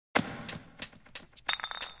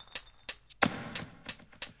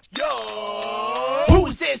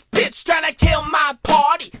Who's this bitch trying to kill my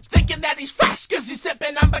party? Thinking that he's fresh cause he's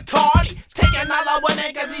sipping on Bacardi. Taking another one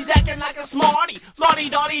in cause he's acting like a smarty. Lordy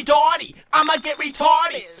dotty dorty, I'ma get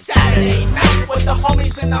retarded. Saturday night with the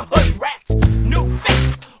homies and the hood rats. New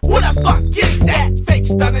face, who the fuck is that? Fake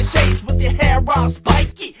stunner shades with your hair all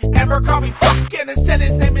spiky. Never called me fucking and said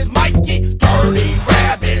his name is Mikey. Dirty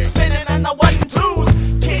rabbit, spinning on the 1 and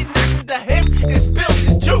 2s. Kid next to him and spills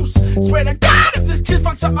his juice. Swear to God if this kid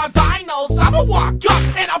fucks up my vinyls, I'ma walk up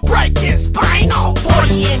and I'll break his spinal.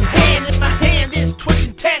 40 in hand and my hand is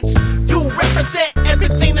twitching tense. You represent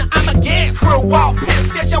everything that I'm against. Crew all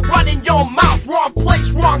pissed that you're running your mouth. Wrong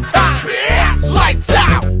place, wrong time. Bitch, lights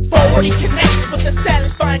out. 40 connects with a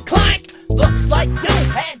satisfying clank. Looks like you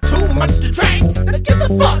had too much to drink. Now get the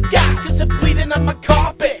fuck out, cause you're bleeding on my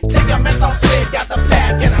carpet. Take a menthol cig out the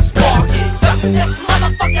bag and I spark it. Doesn't this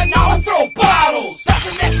motherfucker know? Throw bottles.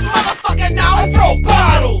 Doesn't this motherfucker know? Throw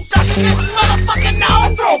bottles. Doesn't this motherfucker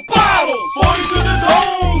know? Throw bottles. 40 to the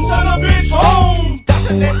dome, send a bitch home.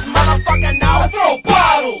 Doesn't this motherfucker know? Throw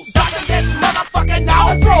bottles. Doesn't this motherfucker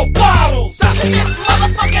know? Throw bottles. Doesn't this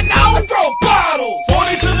motherfucker know? Throw bottles.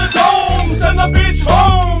 40 to the dome, send a bitch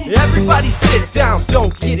home. Everybody sit down,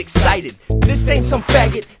 don't get excited. This ain't some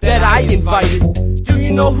faggot that I invited. Do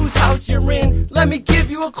you know whose house you're in? Let me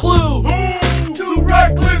give you a clue. Who? Too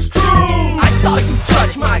Reckless Crew. I saw you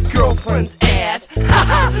touch my girlfriend's ass.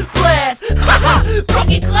 Haha, blast. Haha,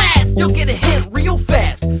 broken glass. You'll get a hint real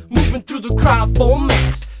fast. Moving through the crowd full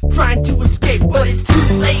mass. Trying to escape, but it's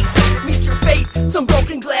too late. Meet your fate, some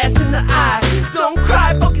broken glass in the eye. Don't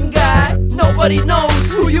cry, fucking guy. Nobody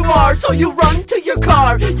knows who you are, so you run to your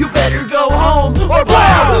car. You better go home or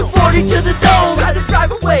blow. 40 to the dome, try to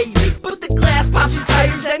drive away, but the glass pops your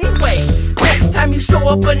tires anyway. Next time you show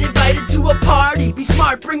up uninvited to a party, be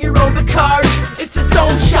smart, bring your own Bacardi. It's a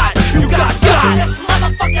dome shot, you got Doesn't this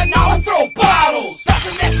motherfucker know? Throw bottles.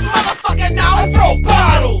 Doesn't this motherfucker know? Throw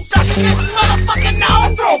bottles. Doesn't this motherfucker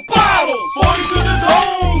know? Throw bottles. 40 to the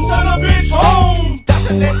dome, send a bitch home.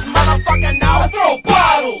 Doesn't this motherfucker know? Throw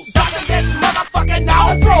bottles. Doesn't this motherfucker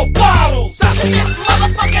know? Throw bottles. Doesn't this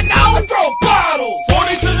motherfucker know? Throw bottles.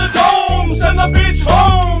 40 to the dome, send a bitch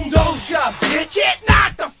home. Don't shop, bitch. Get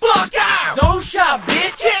knocked the fuck out. Don't shop,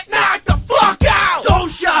 bitch. Get knocked the fuck out. Don't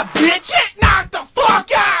shop, bitch. Get knocked the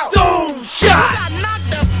fuck out. Don't shop.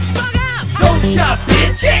 Don't shop,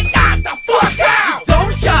 bitch. Get knocked the fuck out.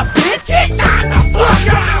 Don't shop, bitch. Get knocked the fuck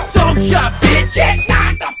out. Don't shop, bitch. Get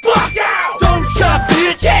knocked the fuck out. Don't shop,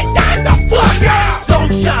 bitch. Get knocked the fuck out.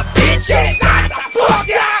 Don't shop, bitch. Get knocked the fuck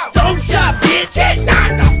out. Don't shop, bitch. Get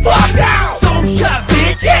knocked the fuck out. Don't shop,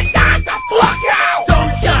 bitch. Get knocked the fuck out.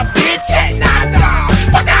 Don't shop, bitch. Get knocked the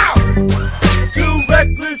fuck out. Too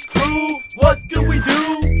Reckless Crew, what do we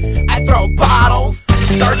do? I throw bottles.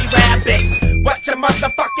 Dirty rabbit. What's your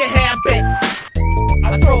motherfucking habit?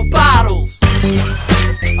 I throw bottles.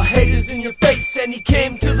 A hater's in your face and he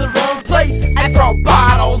came to the wrong place. I throw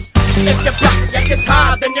bottles. If you're